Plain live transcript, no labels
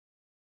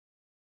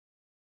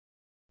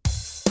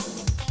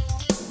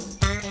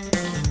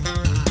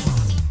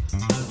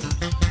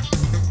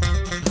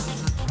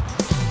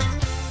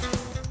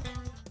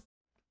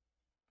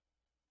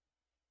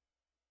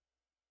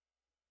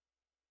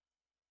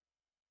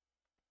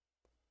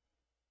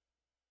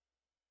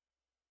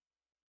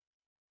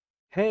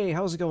Hey,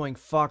 how's it going,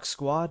 Fox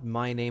Squad?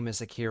 My name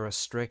is Akira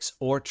Strix,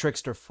 or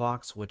Trickster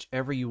Fox,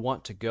 whichever you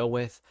want to go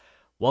with.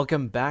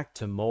 Welcome back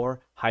to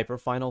more Hyper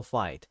Final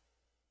Fight.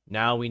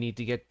 Now we need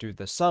to get through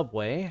the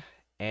subway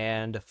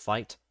and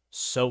fight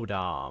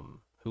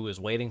Sodom, who is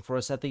waiting for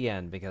us at the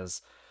end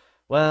because,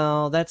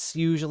 well, that's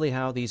usually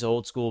how these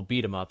old school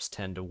beat 'em ups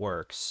tend to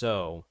work,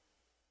 so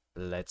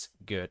let's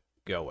get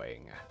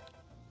going.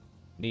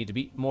 Need to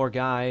beat more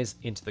guys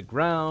into the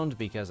ground,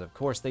 because of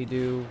course they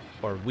do.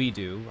 Or we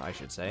do, I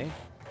should say.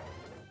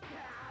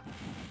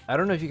 I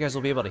don't know if you guys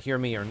will be able to hear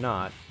me or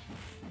not,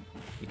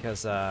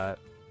 because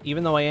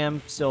even though I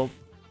am still...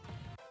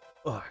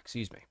 Oh,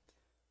 excuse me.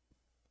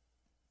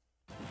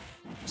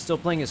 Still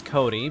playing as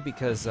Cody,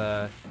 because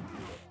I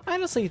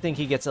honestly think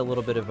he gets a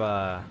little bit of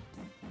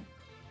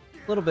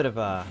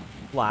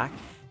flack,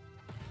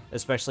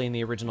 especially in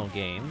the original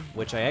game,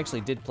 which I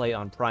actually did play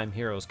on Prime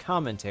Heroes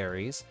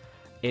commentaries.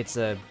 It's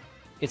another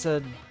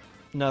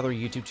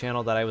YouTube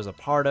channel that I was a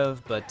part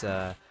of, but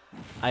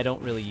I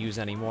don't really use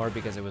anymore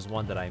because it was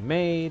one that I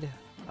made,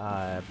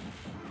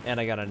 and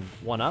I got a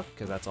 1-up,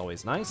 because that's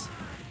always nice.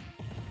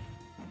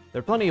 There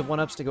are plenty of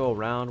 1-ups to go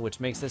around,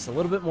 which makes this a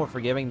little bit more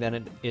forgiving than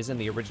it is in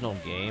the original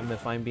game,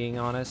 if I'm being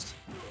honest.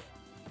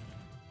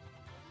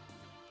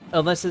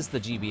 Unless it's the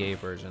GBA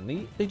version.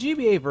 The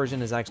GBA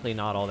version is actually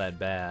not all that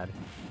bad.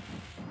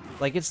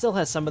 Like, it still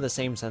has some of the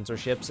same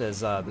censorships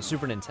as the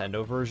Super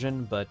Nintendo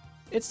version, but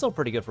it's still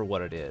pretty good for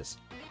what it is.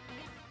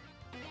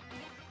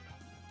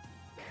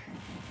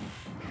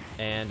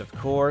 And of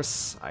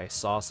course, I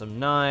saw some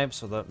knives,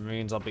 so that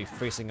means I'll be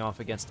facing off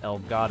against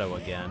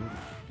Elgato again,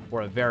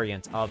 or a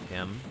variant of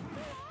him.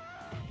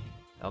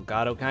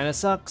 Elgato kinda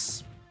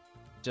sucks.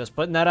 Just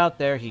putting that out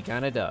there, he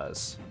kinda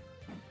does.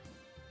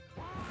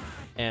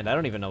 And I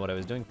don't even know what I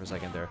was doing for a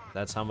second there.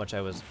 That's how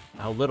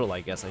little,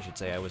 I guess I should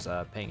say, I was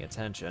paying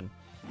attention.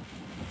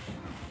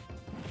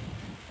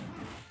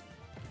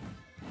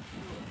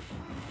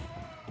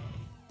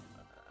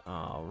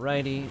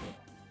 Alrighty,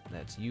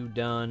 that's you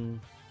done.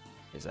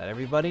 Is that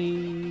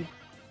everybody?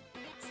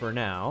 For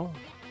now.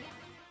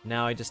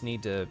 Now I just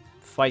need to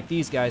fight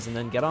these guys and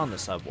then get on the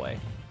subway.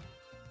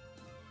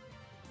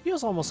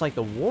 Feels almost like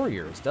the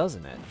Warriors,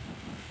 doesn't it?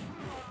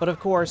 But of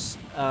course,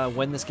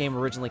 when this game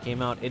originally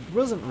came out, it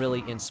wasn't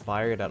really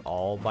inspired at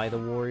all by the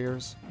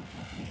Warriors.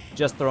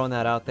 Just throwing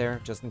that out there,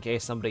 just in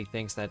case somebody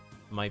thinks that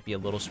might be a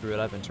little screwed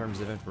up in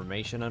terms of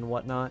information and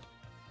whatnot.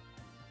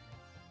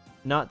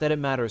 Not that it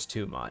matters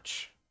too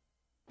much.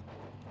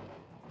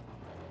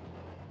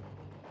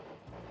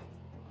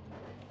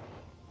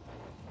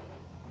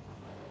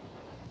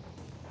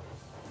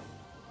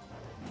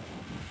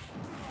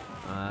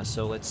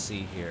 So let's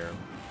see here.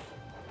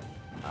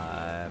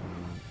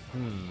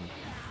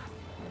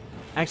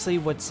 Actually,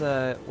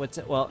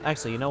 well,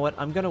 actually, you know what?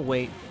 I'm gonna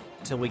wait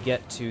till we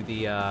get to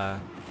the,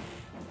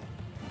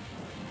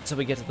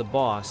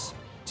 boss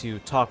to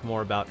talk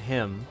more about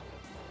him.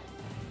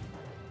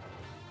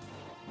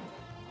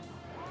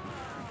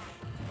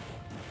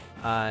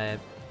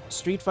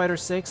 Street Fighter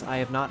 6, I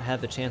have not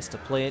had the chance to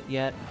play it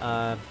yet.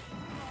 I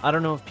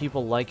don't know if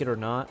people like it or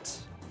not.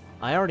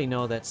 I already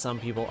know that some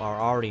people are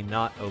already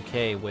not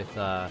okay with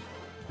the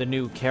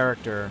new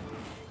character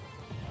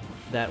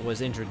that was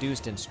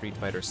introduced in Street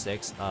Fighter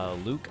 6.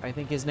 Luke, I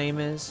think his name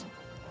is.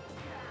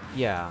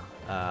 Yeah,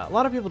 a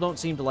lot of people don't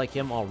seem to like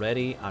him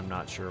already. I'm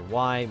not sure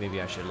why. Maybe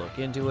I should look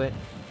into it.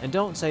 And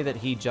don't say that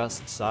he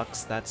just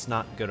sucks. That's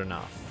not good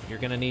enough. You're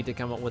gonna need to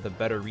come up with a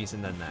better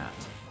reason than that.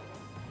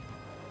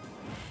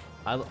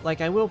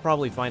 I will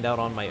probably find out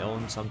on my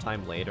own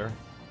sometime later.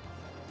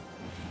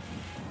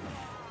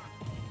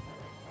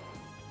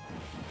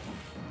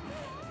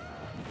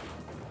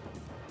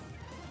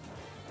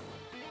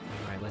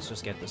 Alright, let's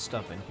just get this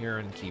stuff in here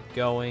and keep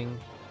going.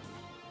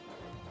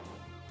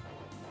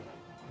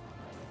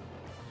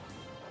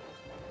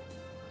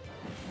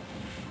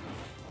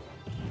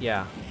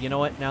 Yeah, you know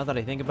what, now that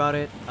I think about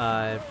it,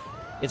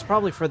 it's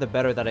probably for the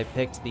better that I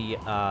picked the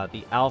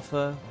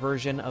alpha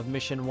version of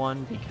Mission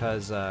 1,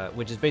 because,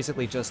 which is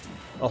basically just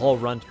a whole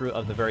run-through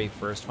of the very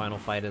first final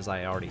fight, as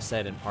I already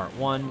said in Part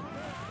 1,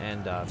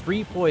 and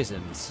 3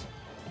 poisons.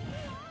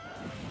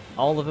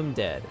 All of them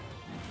dead.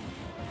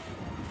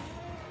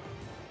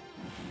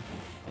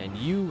 And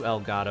you,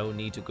 Elgato,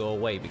 need to go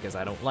away, because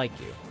I don't like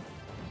you.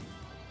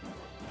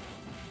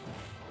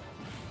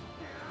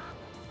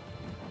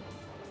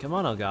 Come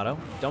on, Elgato.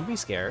 Don't be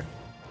scared.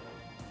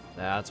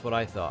 That's what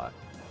I thought.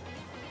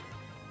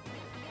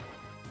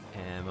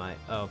 Am I...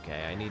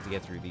 Okay, I need to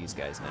get through these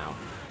guys now.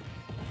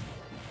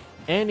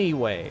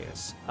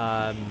 Anyways,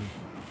 I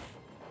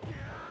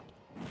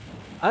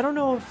don't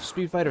know if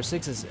Street Fighter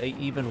 6 is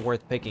even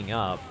worth picking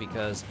up,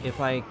 because if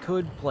I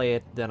could play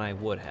it, then I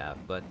would have,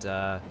 but,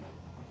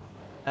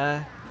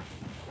 I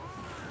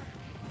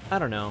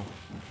don't know.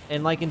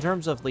 And, like, in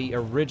terms of the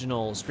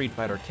original Street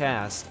Fighter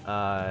cast,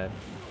 I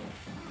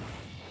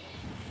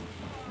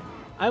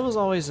was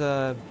always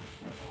I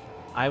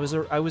was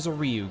a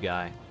Ryu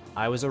guy.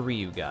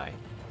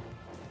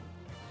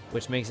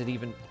 Which makes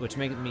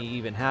me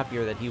even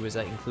happier that he was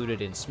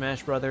included in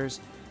Smash Brothers,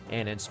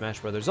 And in Smash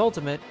Bros.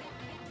 Ultimate,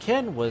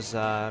 Ken was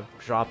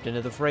dropped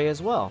into the fray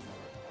as well.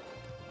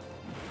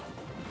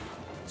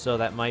 So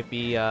that might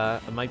be a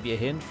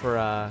hint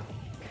for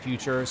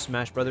future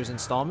Smash Brothers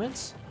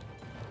installments.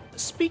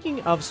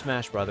 Speaking of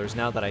Smash Brothers,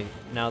 now that I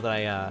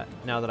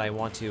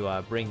want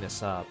to bring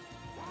this up,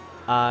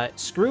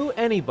 screw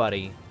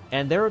anybody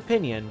and their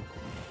opinion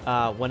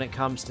when it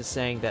comes to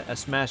saying that a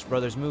Smash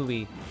Brothers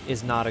movie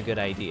is not a good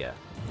idea.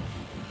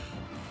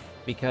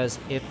 Because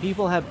if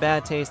people have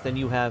bad taste, then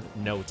you have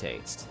no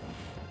taste,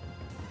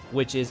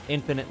 which is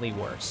infinitely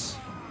worse.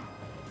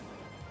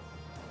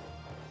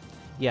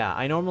 Yeah,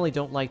 I normally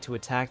don't like to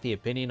attack the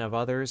opinion of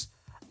others,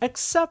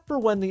 except for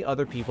when the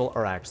other people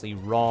are actually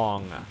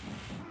wrong.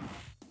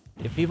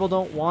 If people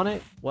don't want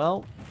it,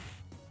 well,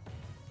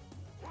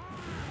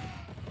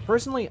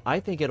 personally, I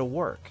think it'll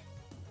work.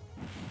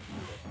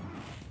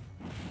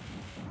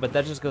 But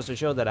that just goes to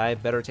show that I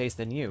have better taste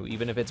than you,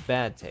 even if it's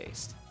bad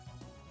taste.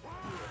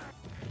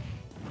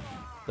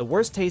 The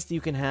worst taste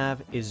you can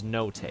have is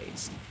no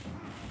taste.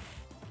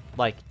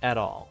 Like, at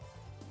all.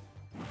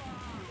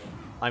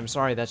 I'm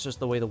sorry, that's just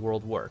the way the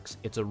world works.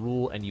 It's a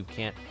rule and you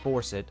can't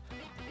force it.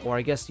 Or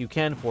I guess you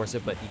can force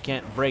it, but you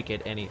can't break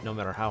it no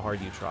matter how hard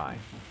you try.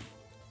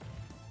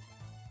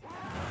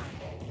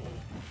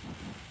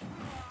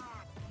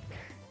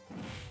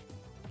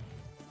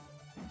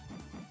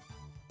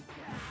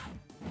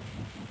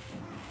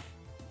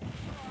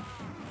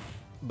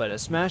 But a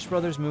Smash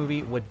Brothers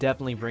movie would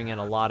definitely bring in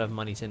a lot of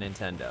money to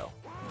Nintendo.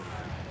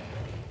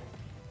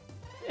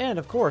 And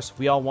of course,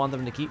 we all want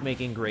them to keep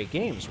making great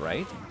games,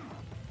 right?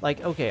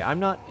 Like, okay, I'm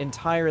not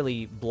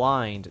entirely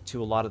blind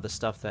to a lot of the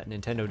stuff that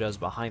Nintendo does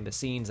behind the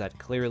scenes that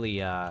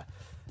clearly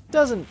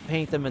doesn't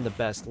paint them in the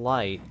best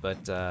light,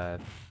 but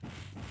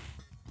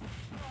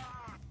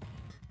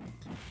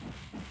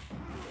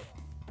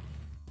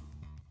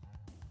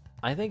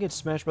I think a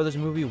Smash Brothers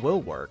movie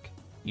will work.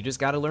 You just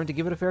gotta learn to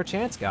give it a fair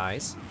chance,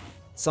 guys.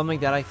 Something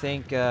that I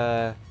think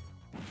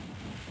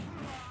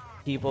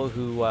people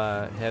who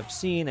have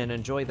seen and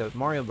enjoy the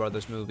Mario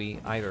Brothers movie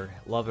either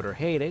love it or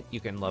hate it.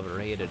 You can love it or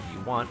hate it if you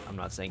want. I'm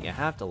not saying you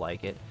have to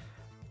like it.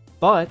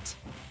 But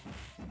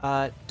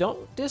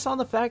don't diss on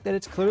the fact that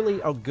it's clearly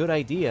a good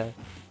idea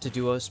to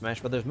do a Smash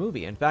Brothers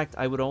movie. In fact,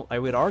 I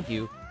would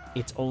argue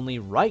it's only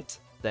right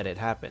that it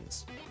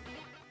happens.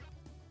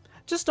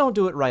 Just don't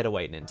do it right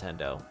away,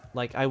 Nintendo.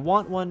 Like, I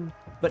want one,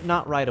 but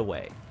not right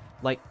away.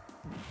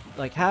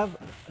 Like have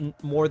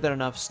more than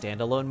enough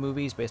standalone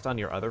movies based on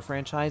your other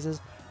franchises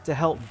to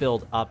help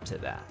build up to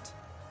that.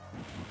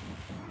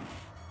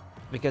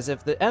 Because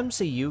if the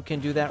MCU can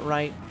do that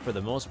right, for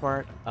the most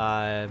part,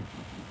 then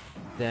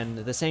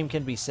the same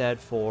can be said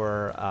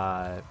for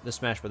the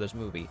Smash Brothers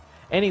movie.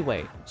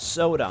 Anyway,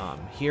 Sodom,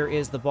 here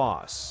is the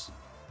boss.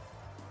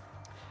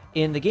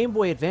 In the Game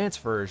Boy Advance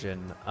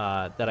version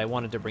that I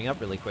wanted to bring up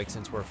really quick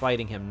since we're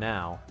fighting him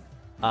now,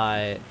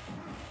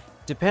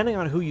 depending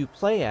on who you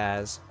play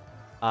as,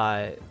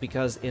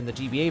 because in the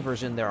GBA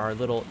version there are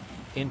little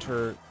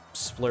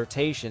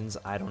intersplurtations,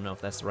 I don't know if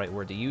that's the right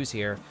word to use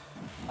here,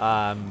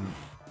 of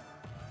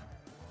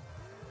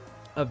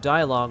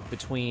dialogue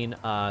between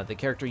the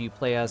character you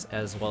play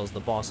as well as the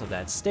boss of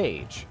that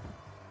stage.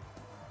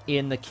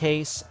 In the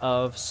case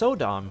of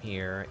Sodom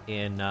here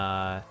in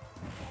Final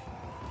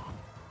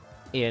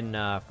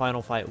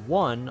Fight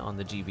 1 on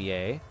the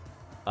GBA,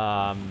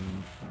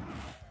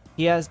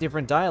 he has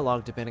different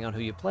dialogue depending on who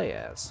you play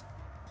as.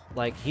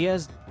 Like, he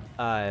has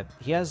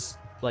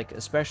like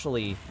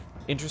especially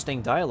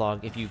interesting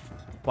dialogue if you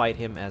fight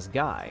him as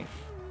Guy.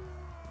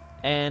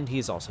 And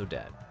he's also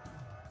dead.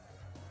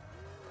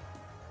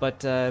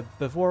 But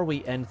before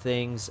we end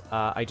things,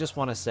 I just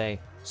want to say,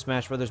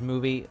 Smash Brothers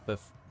movie,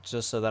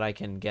 just so that I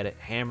can get it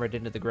hammered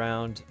into the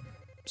ground,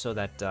 so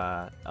that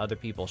other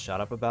people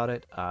shut up about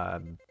it. I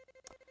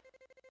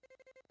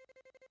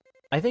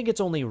think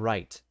it's only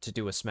right to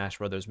do a Smash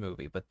Brothers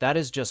movie, but that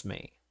is just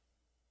me.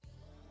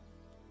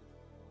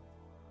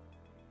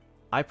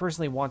 I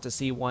personally want to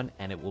see one,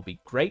 and it will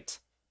be great,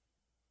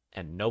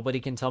 and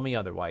nobody can tell me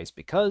otherwise,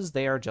 because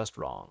they are just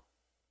wrong.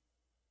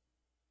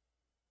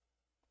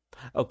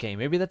 Okay,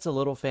 maybe that's a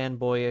little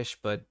fanboyish,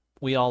 but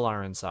we all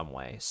are in some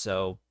way,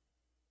 so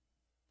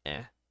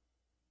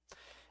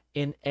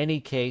In any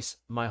case,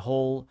 my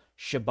whole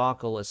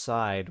shabacle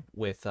aside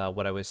with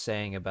what I was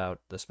saying about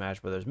the Smash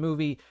Brothers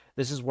movie,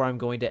 this is where I'm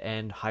going to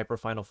end Hyper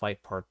Final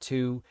Fight Part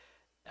 2.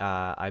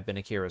 I've been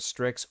Akira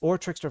Strix, or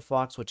Trickster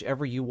Fox,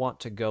 whichever you want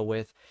to go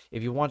with.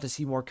 If you want to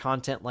see more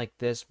content like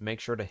this, make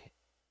sure to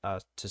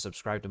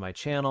subscribe to my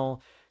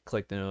channel,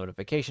 click the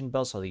notification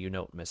bell so that you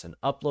don't miss an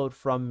upload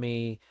from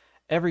me.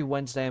 Every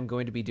Wednesday, I'm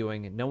going to be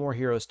doing No More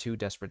Heroes 2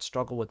 Desperate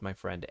Struggle with my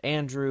friend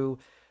Andrew.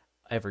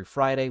 Every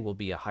Friday will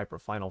be a Hyper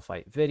Final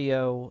Fight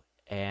video,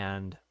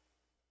 and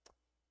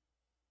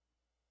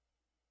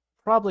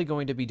probably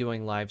going to be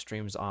doing live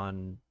streams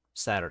on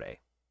Saturday.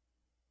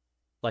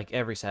 Like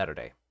every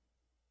Saturday.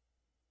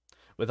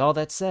 With all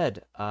that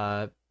said,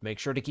 make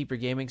sure to keep your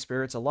gaming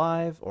spirits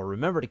alive, or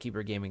remember to keep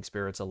your gaming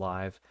spirits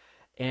alive,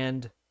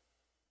 and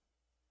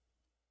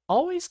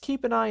always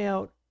keep an eye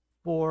out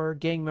for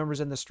gang members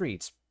in the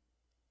streets.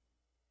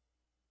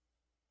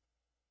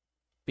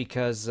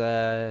 Because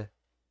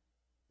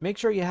make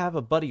sure you have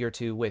a buddy or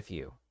two with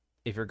you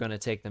if you're going to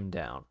take them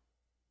down.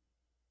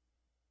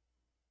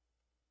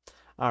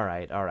 All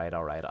right, all right,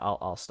 all right.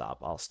 I'll stop.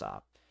 I'll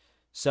stop.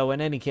 So in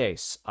any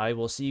case, I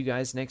will see you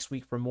guys next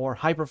week for more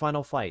Hyper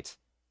Final Fight.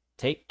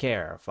 Take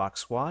care,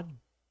 Fox Squad.